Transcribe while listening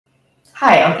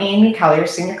Hi, I'm Amy Colyer,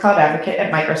 Senior Cloud Advocate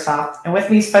at Microsoft, and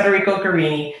with me is Federico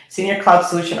Guerrini, Senior Cloud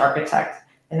Solution Architect.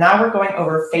 And now we're going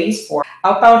over Phase 4,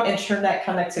 outbound internet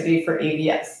connectivity for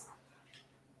AVS.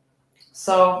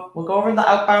 So we'll go over the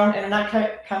outbound internet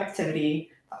connectivity,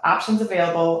 the options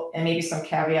available, and maybe some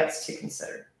caveats to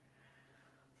consider.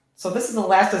 So this is the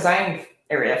last design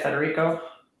area, Federico.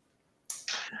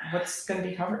 What's going to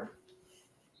be covered?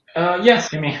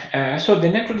 Yes, Amy. So the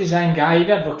network design guide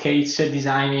advocates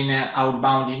designing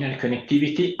outbound internet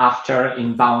connectivity after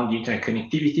inbound internet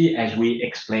connectivity, as we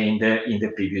explained in the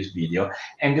previous video.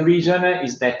 And the reason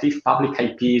is that if public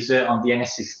IPs on the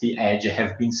NS60 edge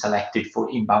have been selected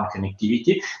for inbound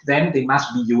connectivity, then they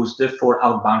must be used for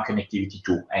outbound connectivity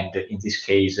too. And in this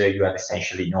case, you have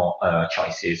essentially no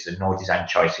design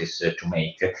choices to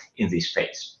make in this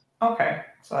phase. Okay,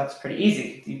 so that's pretty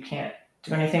easy. You can't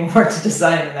do anything more to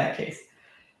design in that case.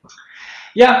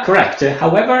 Yeah, correct.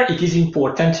 However, it is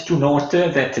important to note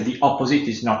that the opposite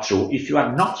is not true. If you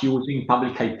are not using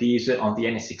public IPs on the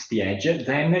NS60 edge,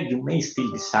 then you may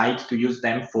still decide to use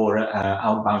them for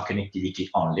outbound connectivity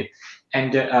only.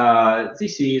 And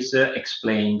this is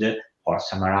explained or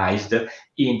summarized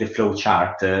in the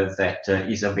flowchart that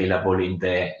is available in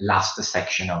the last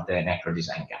section of the network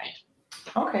design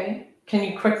guide. Okay. Can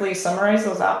you quickly summarize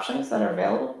those options that are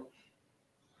available?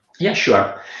 Yeah,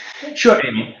 sure. Sure,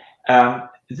 Amy.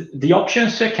 The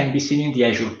options can be seen in the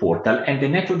Azure portal, and the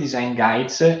network design guide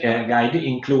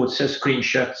includes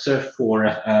screenshots for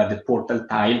the portal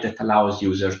tile that allows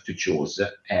users to choose,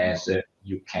 as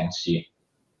you can see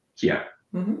here.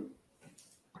 Mm-hmm.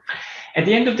 At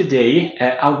the end of the day,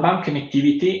 outbound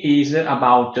connectivity is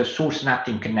about source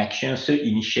NATing connections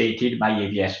initiated by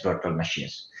AVS virtual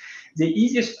machines. The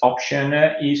easiest option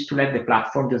is to let the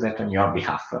platform do that on your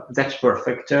behalf. That's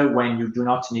perfect when you do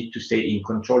not need to stay in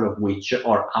control of which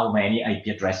or how many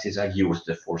IP addresses are used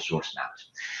for source NAT.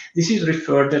 This is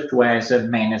referred to as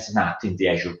managed NAT in the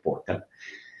Azure portal.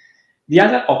 The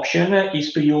other option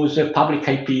is to use public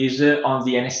IPs on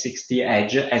the NS60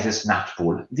 edge as a SNAT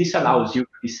pool. This allows you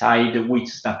to decide which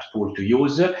SNAT pool to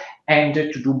use and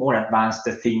to do more advanced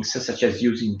things, such as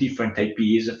using different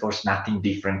IPs for SNATing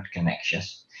different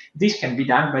connections. This can be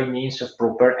done by means of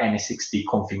proper NS60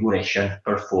 configuration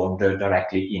performed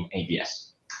directly in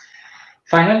AVS.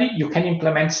 Finally, you can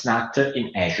implement SNAT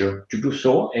in Azure. To do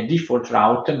so, a default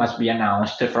route must be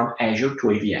announced from Azure to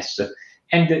AVS.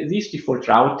 And this default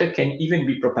route can even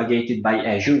be propagated by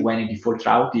Azure when a default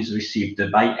route is received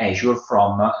by Azure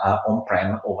from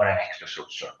on-prem over an extra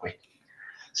source circuit.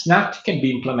 SNAT can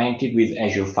be implemented with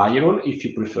Azure Firewall if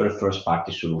you prefer a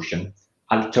first-party solution.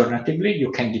 Alternatively, you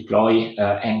can deploy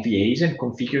NVAs and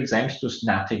configure them to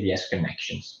SNAT AVS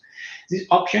connections. This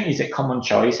option is a common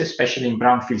choice, especially in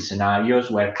brownfield scenarios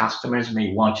where customers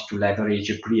may want to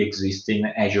leverage pre-existing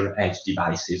Azure Edge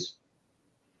devices.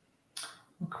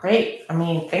 Great. I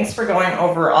mean, thanks for going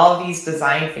over all these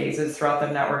design phases throughout the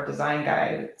network design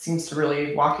guide. It seems to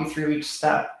really walk you through each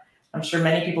step. I'm sure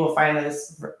many people will find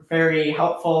this very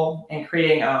helpful in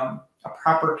creating a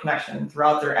proper connection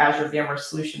throughout their Azure VMware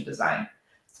Solution design.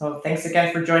 So thanks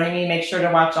again for joining me. Make sure to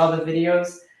watch all the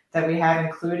videos that we have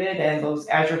included and those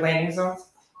Azure landing zones.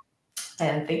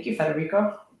 And thank you,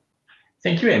 Federico.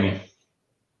 Thank you, Amy.